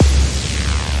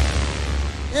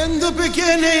In the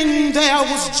beginning there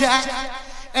was Jack,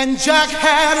 and Jack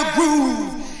had a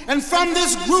groove, and from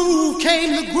this groove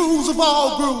came the grooves of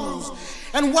all grooves.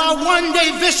 And while one day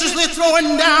viciously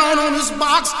throwing down on his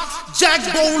box, Jack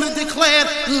boldly declared,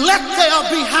 "Let there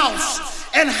be house,"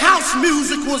 and house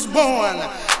music was born.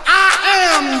 I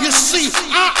am, you see,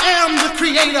 I am the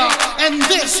creator, and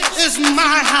this is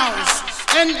my house.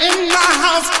 And in my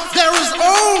house there is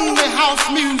only house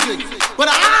music. But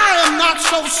I am not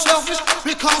so selfish,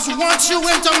 because once you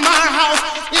enter my house,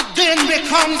 it then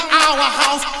becomes our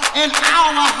house and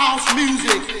our house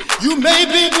music. You may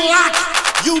be black,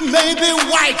 you may be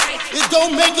white, it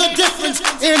don't make a difference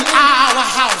in our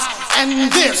house.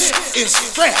 And this is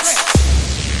fresh.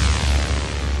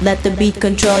 Let the beat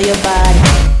control your body.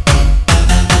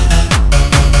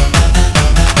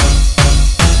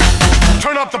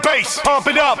 Turn up the bass, pump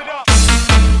it up.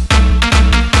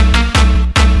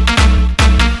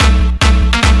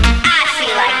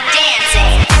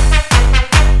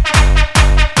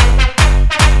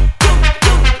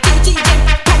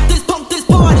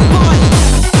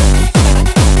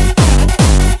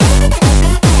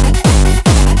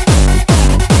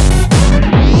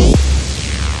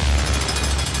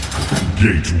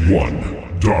 Gate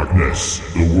 1, darkness,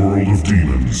 the world of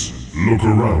demons. Look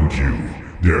around you,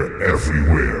 they're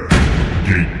everywhere.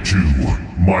 Gate 2,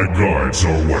 my guards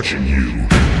are watching you.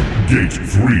 Gate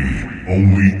 3,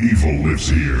 only evil lives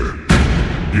here.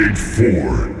 Gate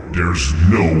 4, there's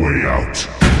no way out.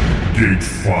 Gate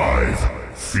 5,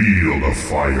 feel the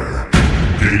fire.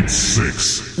 Gate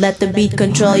 6, let the beat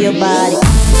control your body.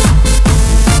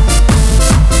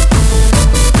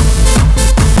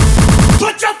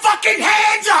 Put your fucking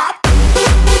hands up!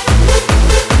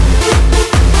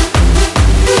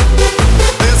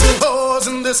 There's some whores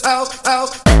in this house.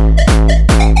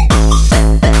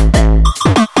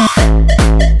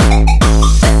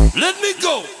 Let me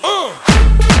go,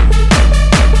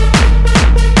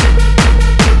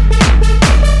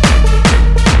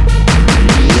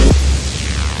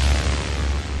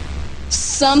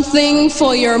 Something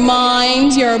for your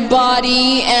mind, your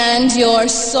body, and your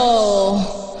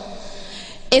soul.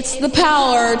 It's the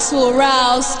power to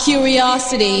arouse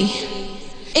curiosity.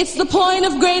 It's the point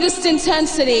of greatest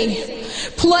intensity.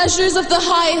 Pleasures of the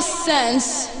highest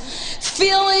sense.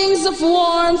 Feelings of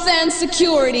warmth and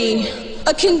security.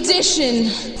 A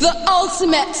condition. The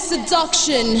ultimate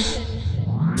seduction.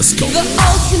 Let's go. The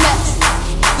ultimate.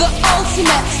 The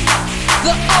ultimate.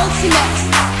 The ultimate.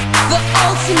 The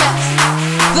ultimate.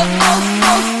 The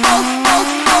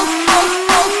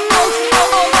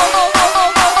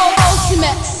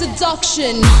ultimate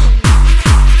seduction.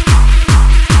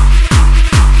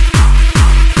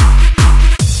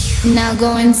 Now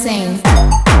go insane.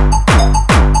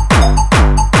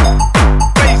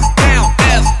 Face down,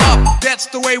 ass up, that's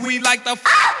the way we like the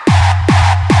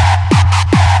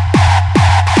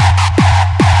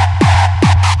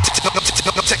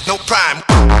techno prime.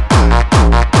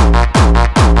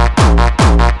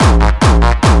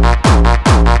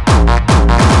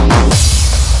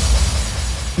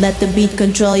 Let the beat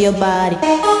control your body.